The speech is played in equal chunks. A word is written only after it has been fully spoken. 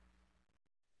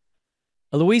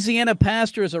A Louisiana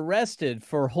pastor is arrested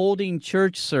for holding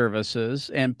church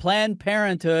services, and Planned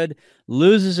Parenthood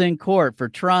loses in court for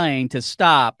trying to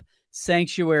stop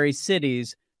sanctuary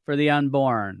cities for the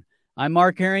unborn. I'm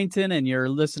Mark Harrington, and you're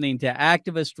listening to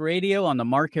Activist Radio on the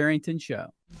Mark Harrington Show.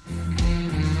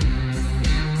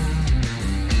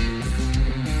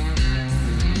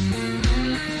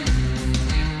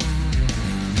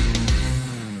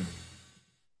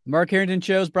 Mark Harrington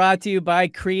Show is brought to you by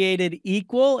Created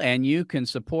Equal, and you can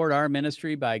support our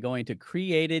ministry by going to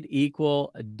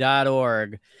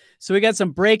createdequal.org. So we got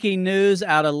some breaking news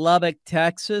out of Lubbock,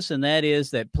 Texas, and that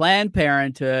is that Planned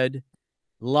Parenthood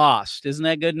lost. Isn't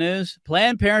that good news?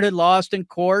 Planned Parenthood lost in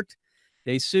court.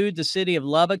 They sued the city of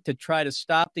Lubbock to try to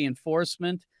stop the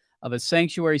enforcement of a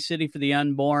sanctuary city for the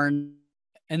unborn.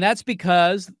 And that's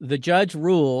because the judge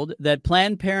ruled that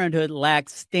Planned Parenthood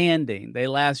lacked standing. They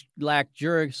lacked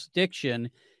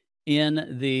jurisdiction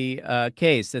in the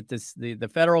case, that the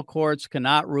federal courts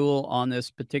cannot rule on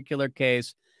this particular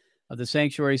case of the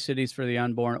Sanctuary Cities for the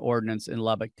Unborn ordinance in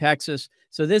Lubbock, Texas.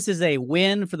 So this is a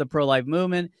win for the pro-life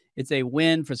movement. It's a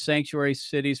win for Sanctuary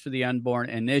Cities for the Unborn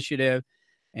initiative.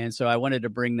 And so I wanted to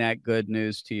bring that good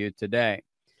news to you today.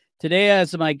 Today,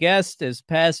 as my guest, is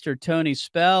Pastor Tony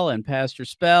Spell, and Pastor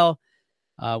Spell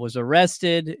was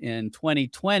arrested in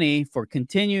 2020 for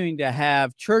continuing to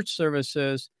have church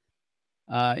services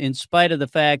in spite of the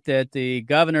fact that the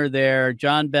governor there,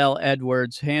 John Bell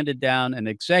Edwards, handed down an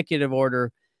executive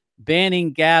order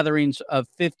banning gatherings of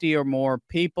 50 or more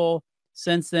people.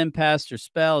 Since then, Pastor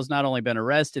Spell has not only been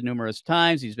arrested numerous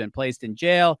times, he's been placed in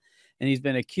jail, and he's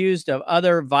been accused of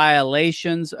other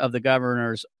violations of the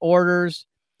governor's orders.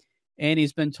 And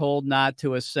he's been told not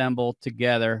to assemble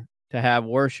together to have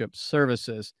worship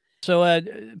services. So,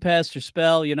 Pastor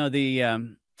Spell, you know,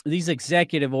 these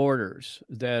executive orders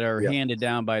that are handed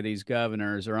down by these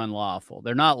governors are unlawful.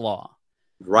 They're not law.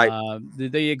 Right.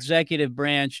 The executive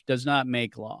branch does not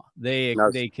make law. They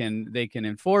can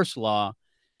enforce law,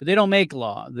 but they don't make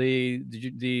law. The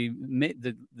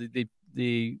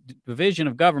division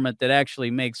of government that actually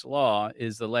makes law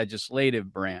is the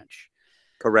legislative branch.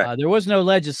 Correct. There was no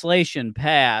legislation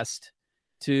passed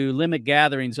to limit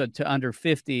gatherings to under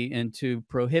 50 and to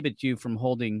prohibit you from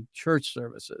holding church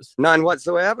services. None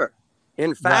whatsoever.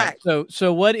 In fact. Right.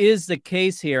 So what is the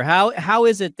case here? How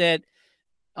is it that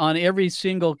on every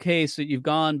single case that you've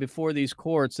gone before these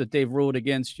courts that they've ruled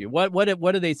against you? What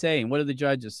are they saying? What are the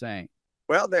judges saying?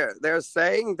 Well, they're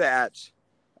saying that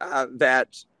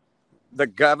that the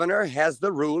governor has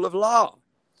the rule of law.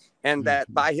 And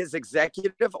that by his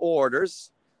executive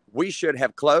orders, we should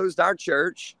have closed our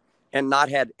church and not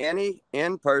had any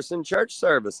in-person church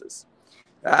services.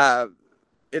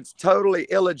 It's totally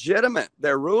illegitimate,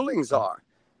 their rulings are.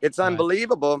 It's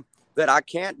unbelievable that I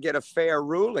can't get a fair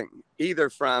ruling, either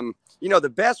from, the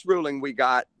best ruling we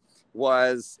got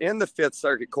was in the Fifth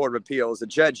Circuit Court of Appeals. A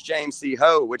Judge James C.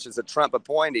 Ho, which is a Trump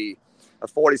appointee, a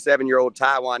 47-year-old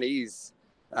Taiwanese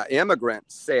immigrant,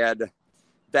 said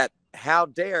that how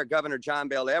dare Governor John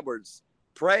Bell Edwards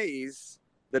praise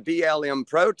the BLM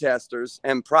protesters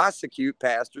and prosecute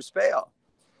Pastor Spell.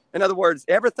 In other words,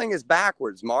 everything is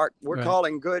backwards, Mark. We're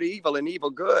calling good evil and evil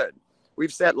good.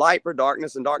 We've set light for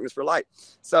darkness and darkness for light.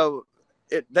 So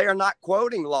they are not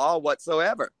quoting law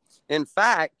whatsoever. In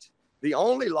fact, the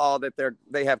only law that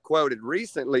they have quoted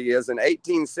recently is an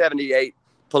 1878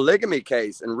 polygamy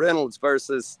case in Reynolds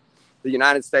versus the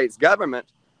United States government,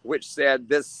 which said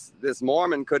this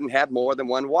Mormon couldn't have more than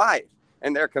one wife.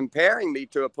 And they're comparing me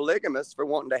to a polygamist for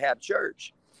wanting to have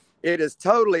church. It is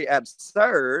totally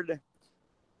absurd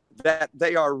that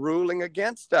they are ruling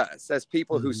against us as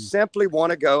people who simply want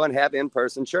to go and have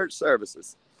in-person church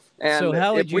services. And so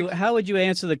how would you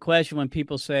answer the question when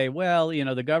people say, well,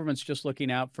 the government's just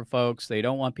looking out for folks. They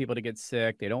don't want people to get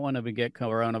sick. They don't want to get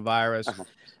coronavirus.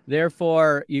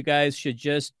 Therefore, you guys should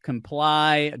just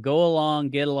comply, go along,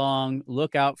 get along,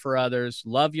 look out for others,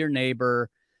 love your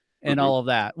neighbor, and all of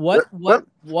that. What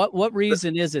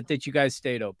reason is it that you guys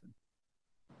stayed open?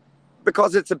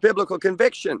 Because it's a biblical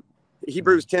conviction.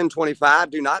 Hebrews 10:25,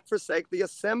 do not forsake the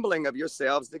assembling of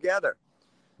yourselves together.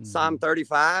 Psalm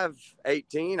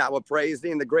 35:18, I will praise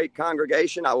thee in the great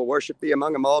congregation. I will worship thee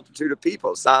among a multitude of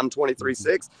people. Psalm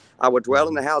 23:6, I will dwell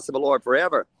in the house of the Lord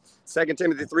forever. 2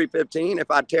 Timothy 3:15,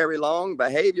 if I tarry long,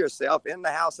 behave yourself in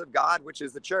the house of God, which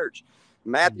is the church.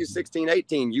 Matthew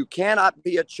 16:18, you cannot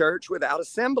be a church without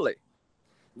assembly.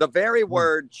 The very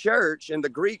word church in the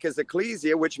Greek is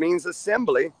ecclesia, which means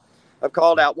assembly of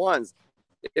called out ones.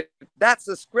 That's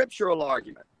a scriptural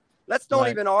argument. Let's don't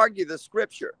even argue the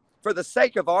scripture. For the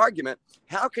sake of argument,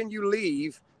 how can you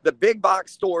leave the big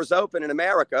box stores open in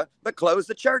America but close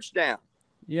the church down?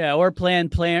 Yeah, or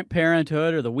Planned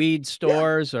Parenthood or the weed Yeah,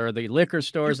 stores or the liquor you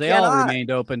stores. They all cannot.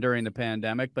 remained open during the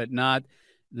pandemic, but not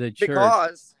the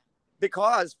church.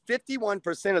 Because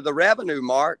 51% of the revenue,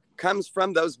 Mark, comes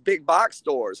from those big box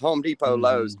stores, Home Depot,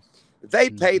 Lowe's. Hmm. They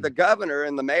pay Hmm. the governor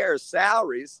and the mayor's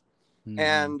salaries, Hmm.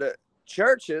 and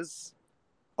churches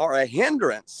are a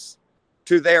hindrance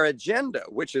to their agenda,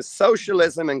 which is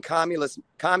socialism and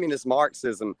communist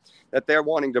Marxism that they're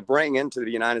wanting to bring into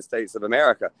the United States of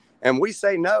America. And we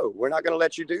say, no, we're not going to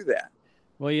let you do that.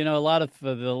 Well, a lot of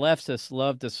the leftists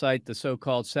love to cite the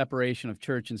so-called separation of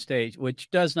church and state, which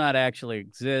does not actually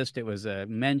exist. It was a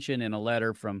mention in a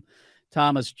letter from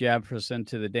Thomas Jefferson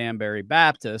to the Danbury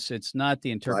Baptists. It's not the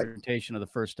Right, interpretation of the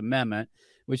First Amendment,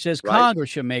 which says right.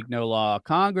 Congress should make no law.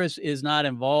 Congress is not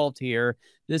involved here.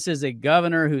 This is a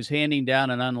governor who's handing down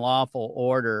an unlawful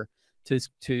order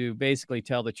to basically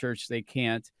tell the church they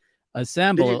can't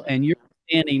assemble, and you're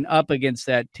standing up against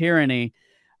that tyranny.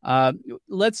 Uh,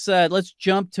 let's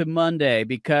jump to Monday,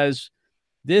 because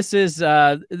this is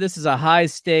a high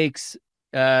stakes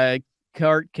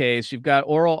court case. You've got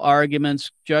oral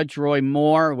arguments. Judge Roy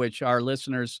Moore, which our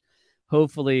listeners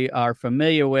hopefully are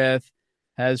familiar with,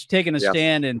 has taken a Yes.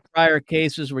 stand in prior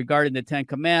cases regarding the Ten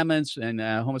Commandments and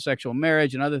homosexual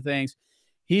marriage and other things.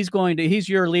 He's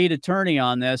your lead attorney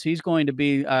on this. He's going to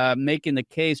be making the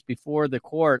case before the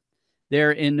court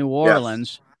there in New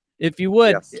Orleans. Yes. If you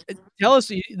would, Yes. tell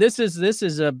us, this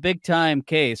is a big time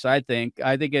case. I think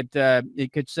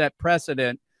it could set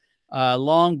precedent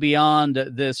long beyond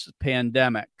this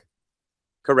pandemic.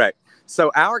 Correct.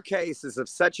 So our case is of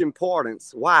such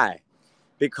importance. Why?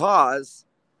 Because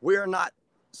we're not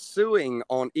suing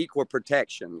on equal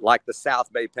protection like the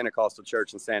South Bay Pentecostal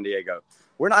Church in San Diego.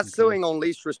 We're not suing on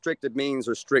least restricted means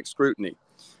or strict scrutiny.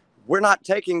 We're not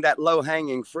taking that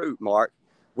low-hanging fruit, Mark.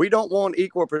 We don't want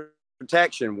equal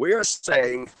protection. We're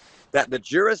saying that the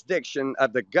jurisdiction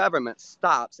of the government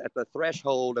stops at the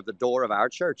threshold of the door of our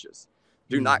churches.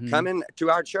 Do not come into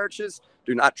our churches.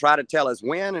 Do not try to tell us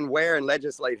when and where and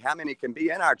legislate how many can be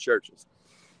in our churches.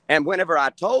 And whenever I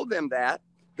told them that,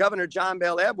 Governor John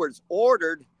Bel Edwards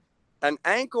ordered an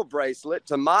ankle bracelet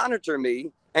to monitor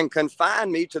me and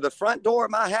confine me to the front door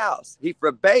of my house. He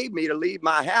forbade me to leave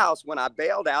my house when I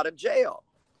bailed out of jail.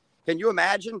 Can you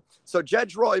imagine? So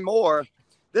Judge Roy Moore,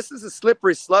 this is a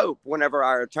slippery slope whenever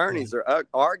our attorneys are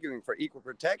arguing for equal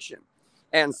protection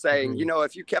and saying,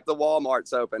 if you kept the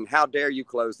Walmarts open, how dare you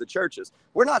close the churches?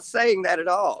 We're not saying that at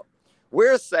all.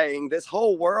 We're saying this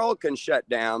whole world can shut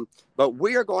down, but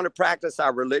we are going to practice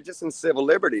our religious and civil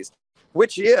liberties,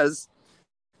 which is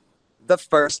the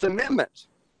First Amendment.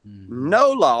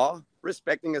 No law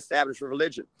respecting established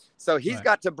religion. So he's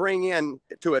got to bring in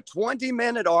to a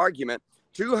 20-minute argument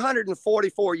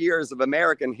 244 years of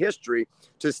American history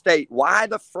to state why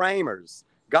the framers,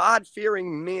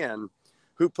 God-fearing men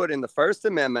who put in the First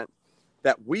Amendment,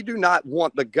 that we do not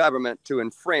want the government to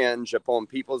infringe upon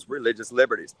people's religious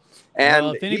liberties.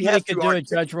 And if anybody could do it,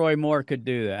 Judge Roy Moore could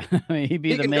do that. I mean, he'd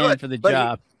be the man for the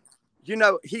job.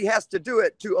 He has to do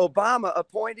it to Obama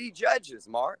appointee judges,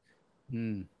 Mark.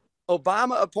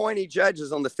 Obama appointee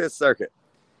judges on the Fifth Circuit,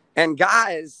 and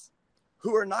guys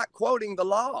who are not quoting the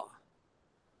law.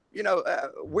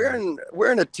 We're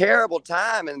in a terrible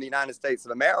time in the United States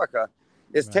of America.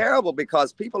 It's terrible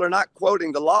because people are not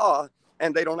quoting the law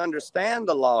and they don't understand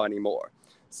the law anymore.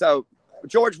 So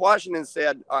George Washington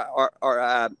said,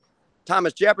 or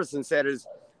Thomas Jefferson said,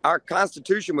 our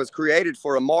Constitution was created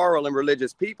for a moral and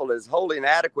religious people, is wholly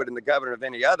inadequate in the government of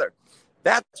any other.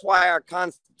 That's why our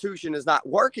Constitution is not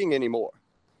working anymore.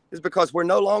 It's because we're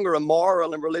no longer a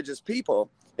moral and religious people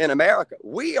in America.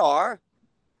 We are,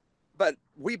 but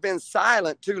we've been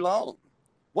silent too long.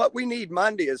 What we need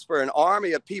Monday is for an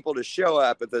army of people to show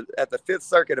up at the Fifth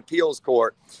Circuit Appeals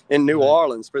Court in New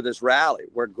Orleans for this rally,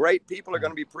 where great people are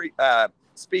going to be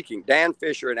speaking. Dan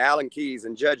Fisher and Alan Keyes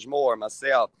and Judge Moore,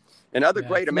 myself, and other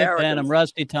great Americans. Benham,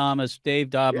 Rusty Thomas, Dave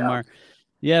Dobemar.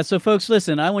 Yeah. So, folks,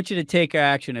 listen. I want you to take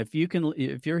action. If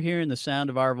you're hearing the sound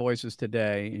of our voices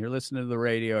today, you're listening to the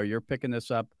radio, or you're picking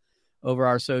this up over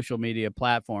our social media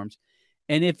platforms.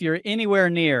 And if you're anywhere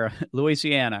near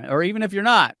Louisiana, or even if you're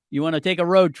not, you want to take a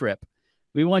road trip,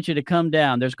 we want you to come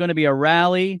down. There's going to be a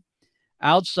rally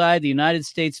outside the United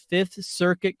States Fifth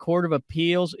Circuit Court of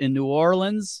Appeals in New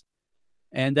Orleans,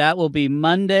 and that will be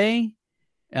Monday.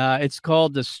 It's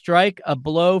called the Strike a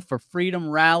Blow for Freedom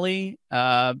Rally.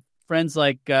 Friends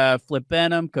like Flip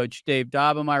Benham, Coach Dave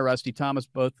Dobemar, Rusty Thomas,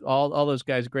 all those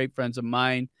guys, great friends of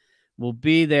mine, will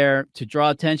be there to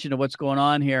draw attention to what's going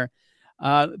on here.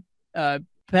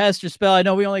 Pastor Spell, I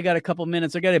know we only got a couple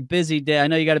minutes. I got a busy day. I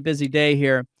know you got a busy day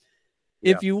here.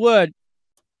 If you would,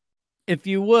 if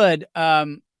you would,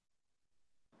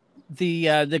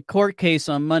 the court case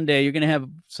on Monday, you're going to have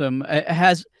some.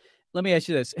 Let me ask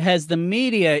you this: has the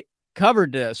media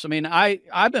covered this? I mean,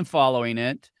 I've been following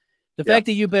it. The fact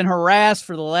that you've been harassed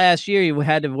for the last year, you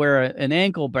had to wear an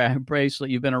ankle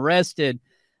bracelet, you've been arrested,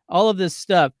 all of this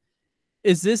stuff.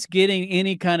 Is this getting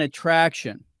any kind of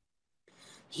traction?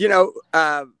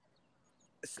 Because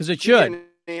it should.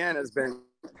 CNN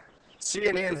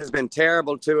has been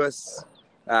terrible to us.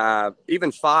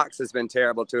 Even Fox has been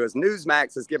terrible to us.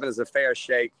 Newsmax has given us a fair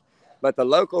shake. But the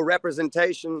local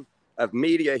representation of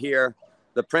media here,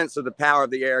 the prince of the power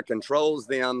of the air, controls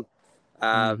them.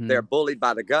 They're bullied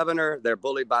by the governor. They're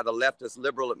bullied by the leftist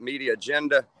liberal media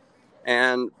agenda.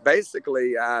 And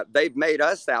basically, they've made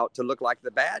us out to look like the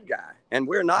bad guy. And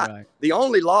we're not. Right. The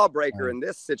only lawbreaker in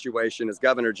this situation is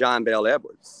Governor John Bel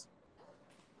Edwards.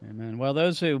 Amen. Well,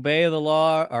 those who obey the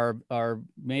law are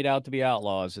made out to be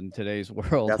outlaws in today's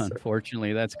world. Yes,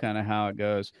 unfortunately, that's kind of how it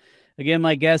goes. Again,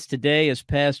 my guest today is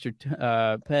Pastor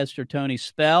Tony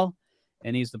Spell,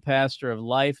 and he's the pastor of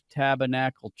Life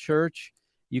Tabernacle Church.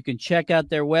 You can check out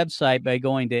their website by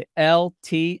going to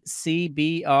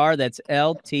LTCBR. That's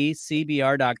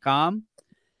LTCBR.com.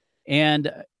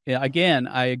 And again,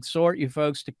 I exhort you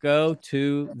folks to go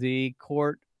to the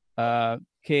court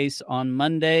case on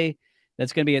Monday.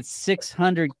 That's going to be at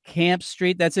 600 Camp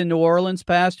Street. That's in New Orleans,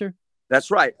 Pastor?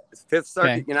 That's right. It's Fifth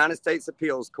Circuit United States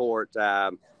Appeals Court.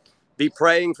 Be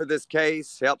praying for this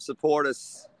case. Help support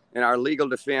us in our legal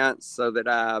defense so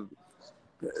that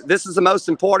this is the most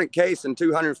important case in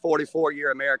 244-year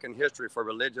American history for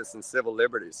religious and civil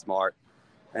liberties, Mark.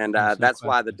 And that's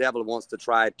why the devil wants to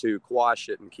try to quash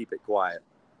it and keep it quiet.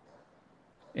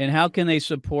 And how can they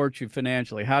support you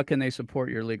financially? How can they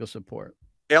support your legal support?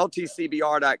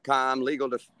 LTCBR.com,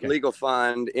 legal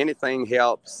fund, anything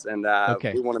helps. And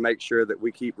we want to make sure that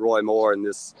we keep Roy Moore and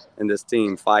this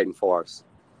team fighting for us.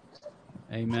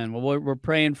 Amen. Well, we're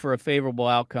praying for a favorable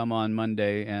outcome on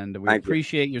Monday, and we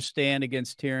appreciate your stand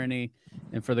against tyranny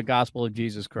and for the gospel of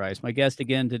Jesus Christ. My guest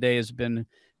again today has been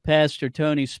Pastor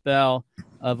Tony Spell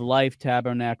of Life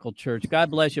Tabernacle Church. God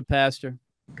bless you, Pastor.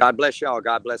 God bless y'all.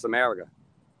 God bless America.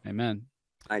 Amen.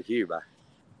 Thank you. Bye.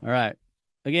 All right.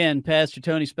 Again, Pastor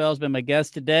Tony Spell has been my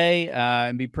guest today,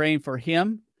 and be praying for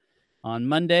him on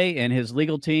Monday and his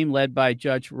legal team led by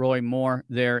Judge Roy Moore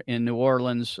there in New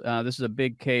Orleans. This is a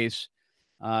big case.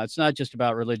 It's not just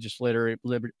about religious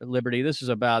liberty. This is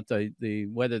about the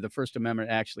whether the First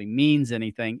Amendment actually means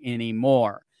anything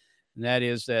anymore. And that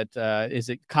is is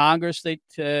it Congress that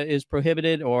is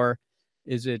prohibited, or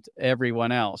is it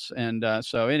everyone else? And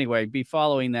so anyway, be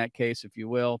following that case, if you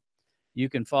will. You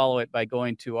can follow it by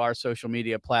going to our social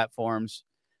media platforms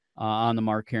on the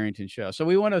Mark Harrington Show. So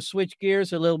we want to switch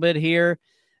gears a little bit here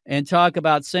and talk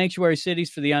about sanctuary cities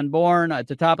for the unborn. At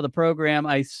the top of the program,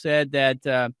 I said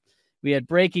that we had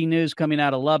breaking news coming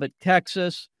out of Lubbock,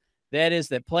 Texas. That is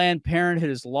that Planned Parenthood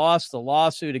has lost the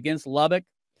lawsuit against Lubbock.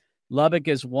 Lubbock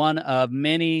is one of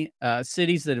many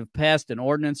cities that have passed an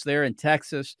ordinance there in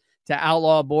Texas to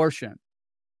outlaw abortion.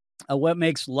 What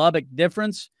makes Lubbock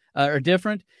different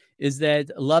is that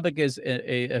Lubbock is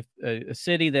a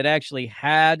city that actually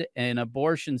had an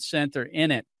abortion center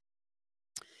in it.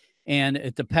 And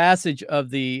at the passage of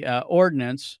the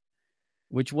ordinance,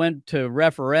 which went to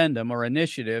referendum or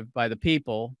initiative by the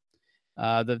people,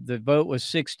 the vote was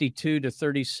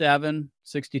 62-37.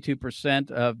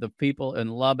 62% of the people in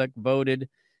Lubbock voted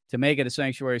to make it a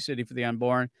sanctuary city for the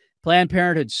unborn. Planned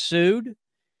Parenthood sued,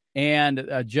 and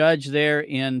a judge there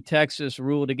in Texas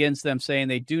ruled against them, saying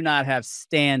they do not have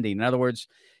standing. In other words,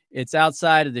 it's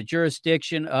outside of the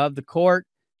jurisdiction of the court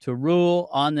to rule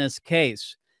on this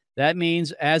case. That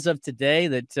means, as of today,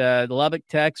 that Lubbock,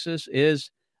 Texas is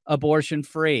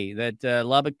abortion-free, that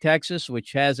Lubbock, Texas,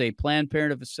 which has a Planned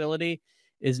Parenthood facility,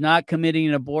 is not committing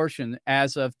an abortion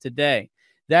as of today.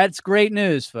 That's great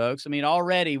news, folks. I mean,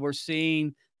 already we're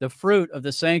seeing the fruit of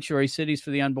the sanctuary cities for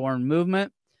the unborn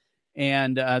movement.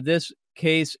 And this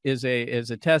case is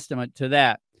a testament to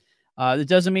that. It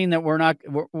doesn't mean that we're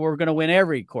going to win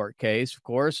every court case, of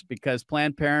course, because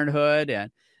Planned Parenthood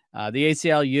and the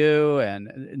ACLU and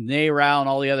NARAL and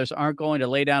all the others aren't going to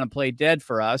lay down and play dead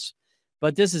for us.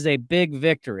 But this is a big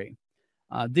victory.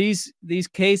 These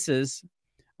cases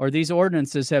or these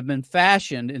ordinances have been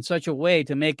fashioned in such a way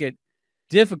to make it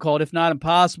difficult, if not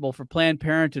impossible, for Planned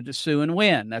Parenthood to sue and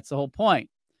win. That's the whole point.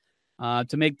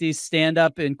 To make these stand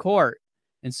up in court.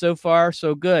 And so far,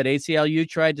 so good. ACLU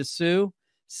tried to sue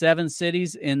 7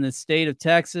 cities in the state of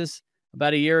Texas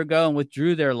about a year ago and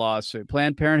withdrew their lawsuit.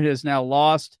 Planned Parenthood has now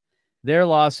lost their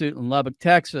lawsuit in Lubbock,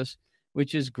 Texas,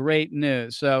 which is great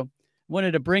news. So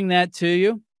wanted to bring that to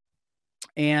you.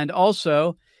 And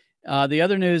also, the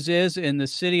other news is in the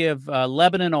city of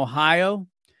Lebanon, Ohio,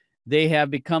 they have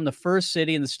become the first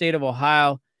city in the state of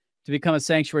Ohio to become a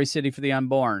sanctuary city for the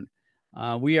unborn.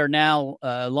 We are now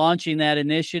launching that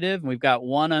initiative. We've got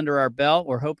one under our belt.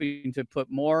 We're hoping to put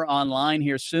more online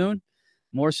here soon.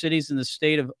 More cities in the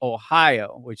state of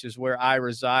Ohio, which is where I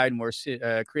reside and where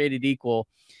Created Equal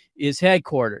is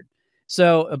headquartered.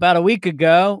 So about a week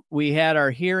ago, we had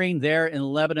our hearing there in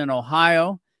Lebanon,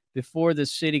 Ohio, before the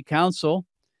city council,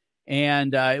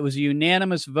 and it was a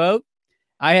unanimous vote.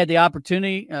 I had the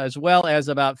opportunity, as well as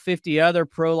about 50 other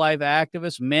pro-life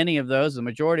activists, many of those, the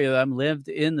majority of them, lived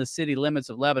in the city limits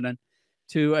of Lebanon,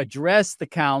 to address the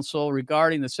council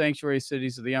regarding the Sanctuary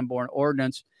Cities of the Unborn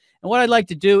Ordinance. And what I'd like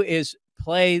to do is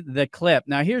play the clip.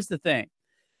 Now, here's the thing.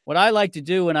 What I like to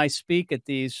do when I speak at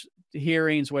these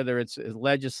hearings, whether it's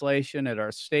legislation at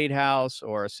our state house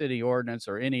or a city ordinance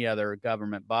or any other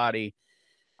government body,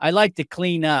 I like to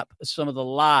clean up some of the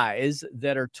lies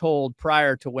that are told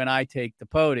prior to when I take the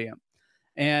podium.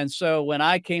 And so when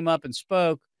I came up and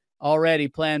spoke, already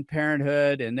Planned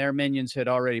Parenthood and their minions had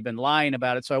already been lying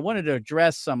about it. So I wanted to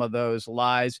address some of those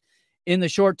lies in the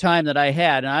short time that I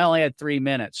had, and I only had 3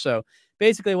 minutes. So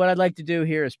basically what I'd like to do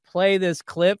here is play this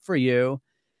clip for you.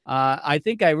 I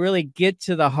think I really get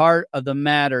to the heart of the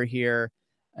matter here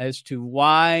as to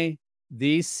why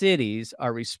these cities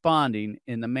are responding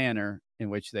in the manner in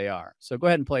which they are. So go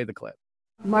ahead and play the clip.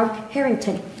 Mark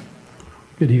Harrington.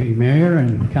 Good evening, Mayor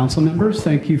and council members.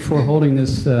 Thank you for holding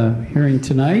this hearing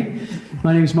tonight.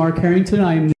 My name is Mark Harrington.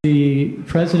 I'm the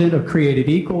president of Created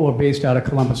Equal. We're based out of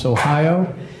Columbus,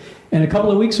 Ohio. And a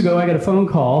couple of weeks ago, I got a phone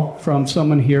call from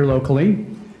someone here locally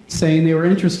saying they were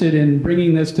interested in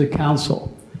bringing this to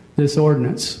council, this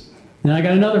ordinance. Then I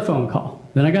got another phone call.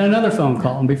 Then I got another phone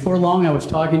call. And before long, I was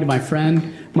talking to my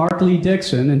friend, Mark Lee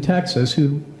Dixon in Texas,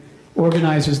 who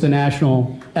organizes the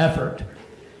national effort.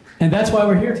 And that's why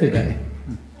we're here today.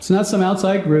 It's not some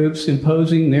outside groups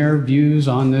imposing their views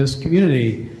on this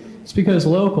community. It's because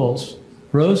locals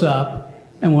rose up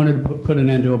and wanted to put an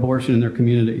end to abortion in their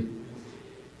community.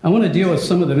 I want to deal with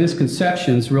some of the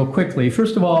misconceptions real quickly.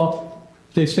 First of all,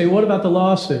 they say, what about the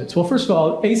lawsuits? Well, first of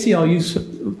all,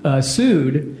 ACLU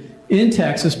sued in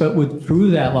Texas but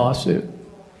withdrew that lawsuit,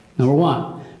 number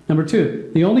one. Number two,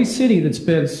 the only city that's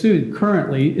been sued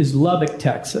currently is Lubbock,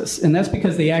 Texas, and that's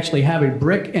because they actually have a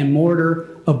brick and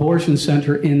mortar abortion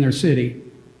center in their city.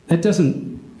 That's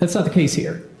not the case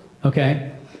here,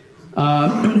 okay?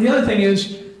 The other thing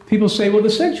is, people say, well, the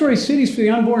Sanctuary Cities for the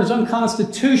Unborn is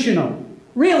unconstitutional.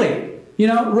 Really? You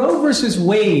know, Roe versus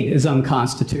Wade is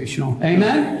unconstitutional.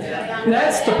 Amen?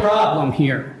 That's the problem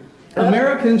here.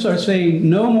 Americans are saying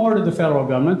no more to the federal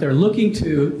government. They're looking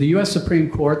to the U.S. Supreme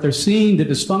Court. They're seeing the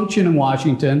dysfunction in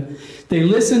Washington. They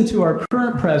listen to our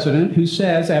current president, who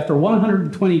says after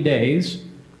 120 days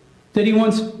that he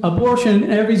wants abortion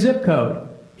in every zip code.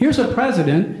 Here's a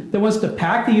president that wants to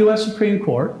pack the U.S. Supreme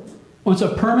Court, wants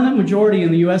a permanent majority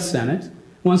in the U.S. Senate,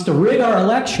 wants to rig our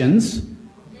elections.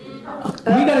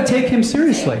 We got to take him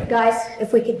seriously. Guys,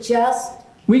 if we could just...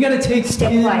 We got to take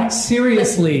him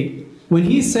seriously. When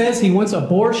he says he wants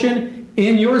abortion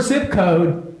in your zip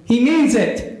code, he means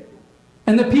it.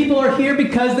 And the people are here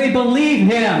because they believe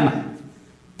him.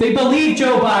 They believe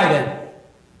Joe Biden.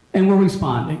 And we're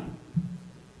responding.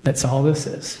 That's all this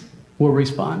is. We're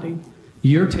responding.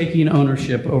 You're taking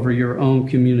ownership over your own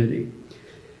community.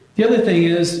 The other thing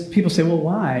is, people say, well,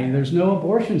 why? There's no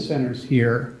abortion centers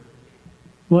here.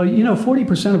 Well, you know,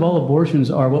 40% of all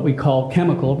abortions are what we call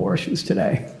chemical abortions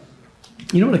today.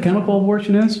 You know what a chemical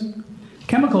abortion is?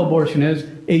 Chemical abortion is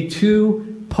a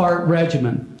 2-part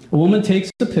regimen. A woman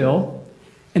takes the pill,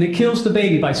 and it kills the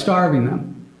baby by starving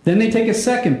them. Then they take a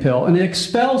second pill, and it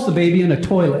expels the baby in a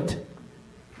toilet.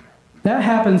 That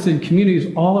happens in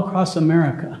communities all across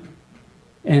America.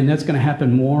 And that's going to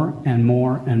happen more and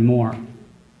more and more.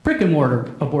 Brick and mortar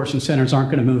abortion centers aren't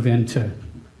going to move into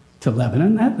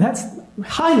Lebanon. That's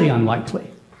highly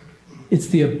unlikely. It's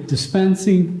the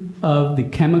dispensing of the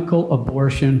chemical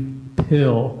abortion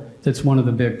pill that's one of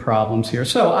the big problems here.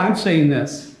 So I'm saying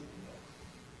this.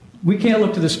 We can't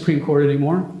look to the Supreme Court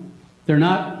anymore. They're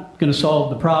not going to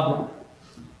solve the problem.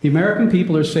 The American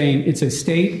people are saying it's a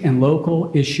state and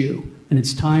local issue, and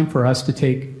it's time for us to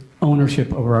take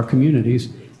ownership over our communities.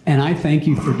 And I thank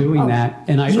you for doing that,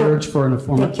 and I urge for an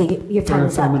affirmative vote. Your time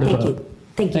is up. Thank you.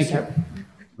 Thank you, sir.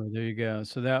 Well, there you go.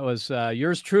 So that was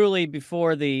yours truly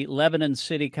before the Lebanon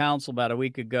City Council about a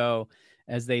week ago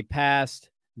as they passed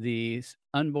the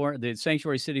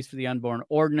Sanctuary Cities for the Unborn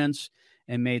Ordinance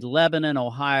and made Lebanon,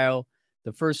 Ohio,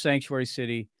 the first sanctuary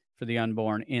city for the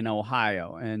unborn in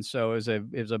Ohio. And so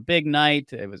it was a big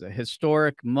night. It was a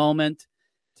historic moment.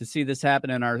 to see this happen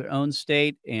in our own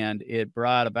state, and it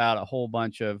brought about a whole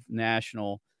bunch of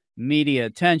national media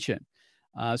attention.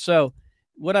 So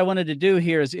what I wanted to do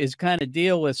here is kind of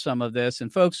deal with some of this.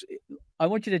 And folks, I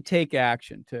want you to take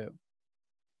action too.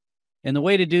 And the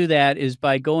way to do that is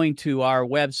by going to our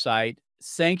website,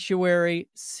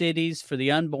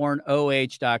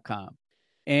 sanctuarycitiesfortheunborn.oh.com,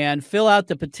 and fill out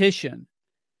the petition.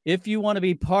 If you want to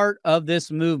be part of this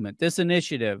movement, this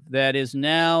initiative that is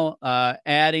now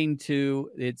adding to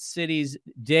its cities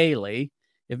daily,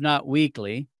 if not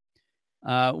weekly,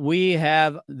 we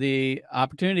have the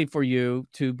opportunity for you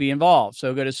to be involved.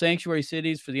 So go to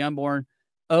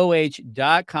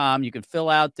sanctuarycitiesfortheunborn.oh.com. You can fill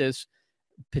out this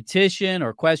petition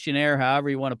or questionnaire,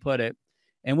 however you want to put it,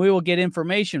 and we will get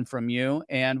information from you,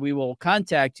 and we will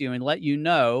contact you and let you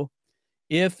know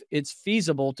if it's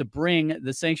feasible to bring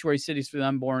the Sanctuary Cities for the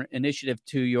Unborn initiative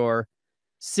to your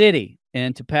city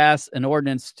and to pass an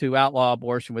ordinance to outlaw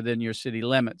abortion within your city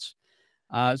limits.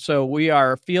 So we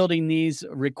are fielding these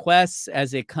requests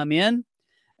as they come in.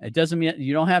 It doesn't mean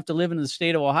you don't have to live in the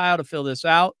state of Ohio to fill this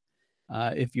out.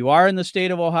 If you are in the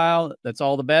state of Ohio, that's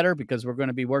all the better, because we're going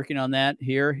to be working on that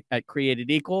here at Created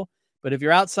Equal. But if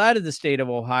you're outside of the state of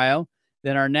Ohio,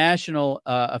 then our national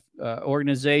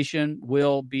organization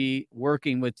will be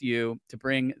working with you to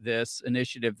bring this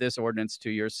initiative, this ordinance,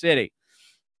 to your city.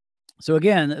 So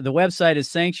again, the website is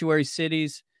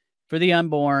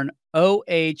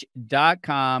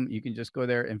sanctuarycitiesfortheunborn.oh.com. You can just go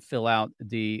there and fill out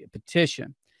the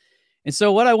petition. And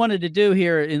so what I wanted to do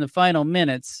here in the final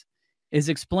minutes is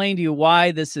explain to you why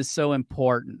this is so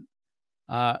important.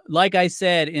 Like I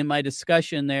said in my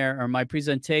discussion there, or my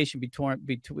presentation before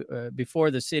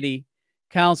the city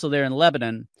council there in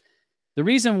Lebanon, the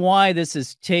reason why this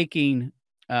is taking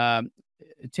flight,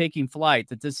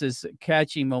 that this is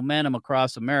catching momentum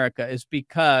across America, is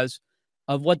because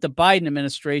of what the Biden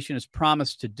administration has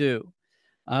promised to do.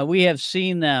 We have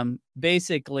seen them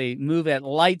basically move at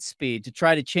light speed to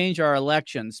try to change our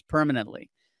elections permanently,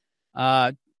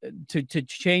 to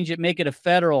change it, make it a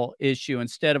federal issue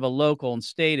instead of a local and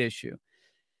state issue.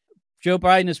 Joe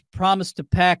Biden has promised to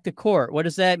pack the court. What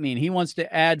does that mean? He wants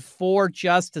to add 4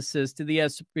 justices to the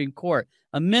U.S. Supreme Court,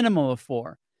 a minimum of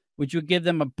 4, which would give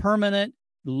them a permanent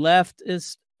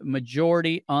leftist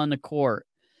majority on the court.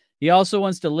 He also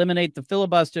wants to eliminate the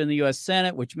filibuster in the U.S.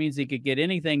 Senate, which means he could get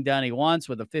anything done he wants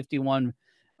with a 51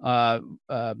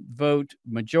 vote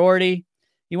majority.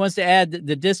 He wants to add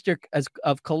the District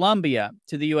of Columbia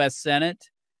to the U.S. Senate,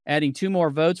 adding 2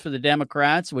 more votes for the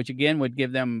Democrats, which again would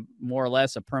give them more or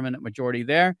less a permanent majority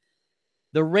there.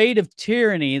 The rate of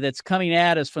tyranny that's coming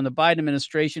at us from the Biden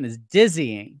administration is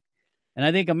dizzying. And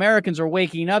I think Americans are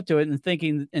waking up to it and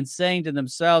thinking and saying to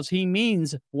themselves, he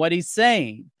means what he's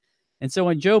saying. And so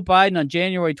when Joe Biden on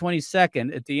January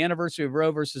 22nd, at the anniversary of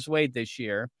Roe versus Wade this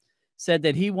year, said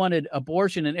that he wanted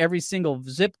abortion in every single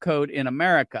zip code in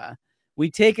America, we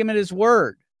take him at his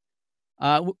word.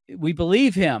 We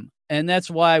believe him. And that's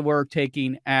why we're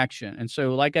taking action. And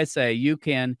so, like I say, you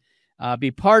can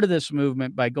be part of this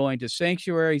movement by going to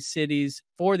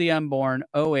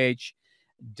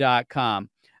sanctuarycitiesfortheunborn.oh.com.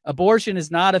 Abortion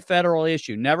is not a federal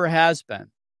issue, never has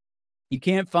been. You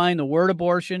can't find the word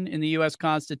abortion in the U.S.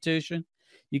 Constitution.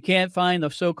 You can't find the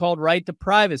so-called right to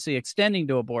privacy extending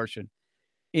to abortion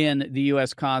in the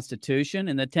U.S. Constitution.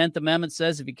 And the 10th Amendment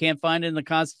says if you can't find it in the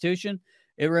Constitution,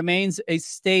 it remains a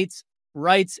state's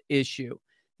rights issue.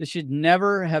 This should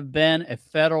never have been a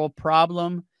federal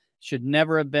problem, should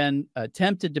never have been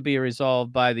attempted to be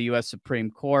resolved by the U.S.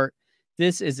 Supreme Court.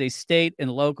 This is a state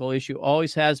and local issue,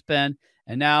 always has been,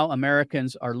 and now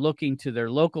Americans are looking to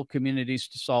their local communities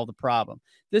to solve the problem.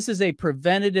 This is a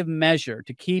preventative measure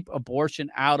to keep abortion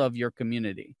out of your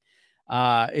community.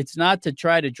 It's not to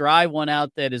try to drive one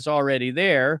out that is already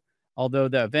there, although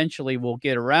eventually we'll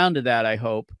get around to that, I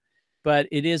hope. But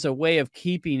it is a way of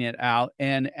keeping it out.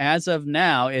 And as of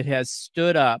now, it has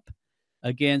stood up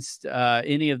against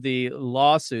any of the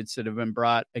lawsuits that have been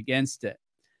brought against it.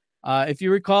 If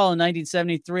you recall, in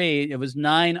 1973, it was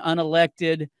 9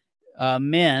 unelected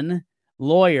men,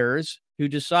 lawyers, who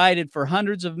decided for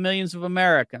hundreds of millions of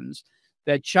Americans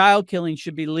that child killing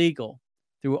should be legal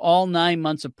through all 9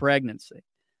 months of pregnancy.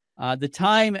 The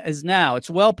time is now. It's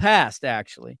well past,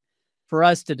 actually, for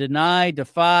us to deny,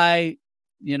 defy,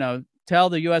 tell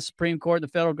the U.S. Supreme Court, the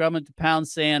federal government to pound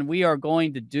sand. We are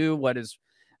going to do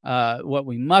what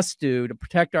we must do to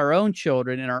protect our own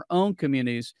children in our own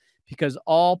communities, because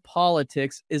all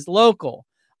politics is local.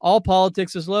 All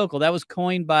politics is local. That was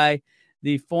coined by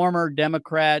the former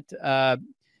Democrat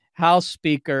House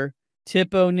Speaker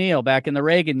Tip O'Neill back in the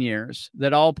Reagan years,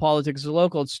 that all politics is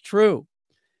local. It's true.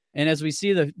 And as we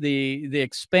see the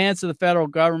expanse of the federal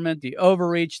government, the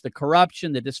overreach, the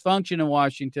corruption, the dysfunction in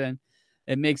Washington,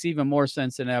 it makes even more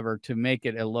sense than ever to make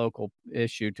it a local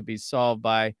issue to be solved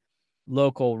by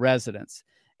local residents.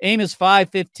 Amos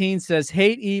 5:15 says,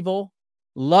 hate evil,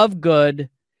 love good,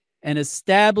 and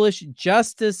establish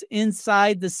justice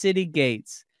inside the city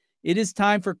gates. It is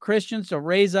time for Christians to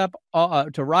rise up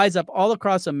all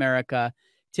across America,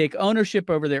 take ownership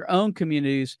over their own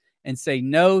communities, and say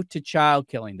no to child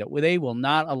killing, that they will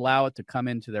not allow it to come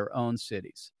into their own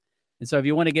cities. And so if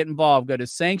you want to get involved, go to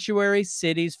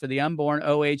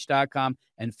sanctuarycitiesfortheunborn.oh.com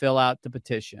and fill out the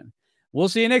petition. We'll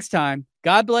see you next time.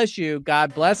 God bless you.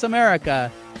 God bless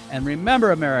America. And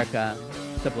remember, America,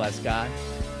 to bless God.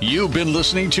 You've been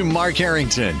listening to Mark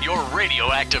Harrington, your radio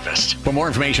activist. For more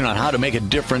information on how to make a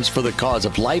difference for the cause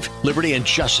of life, liberty, and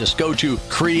justice, go to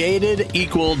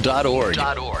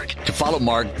createdequal.org. To follow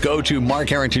Mark, go to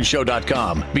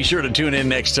markharringtonshow.com. Be sure to tune in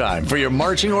next time for your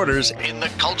marching orders in the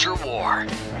culture war.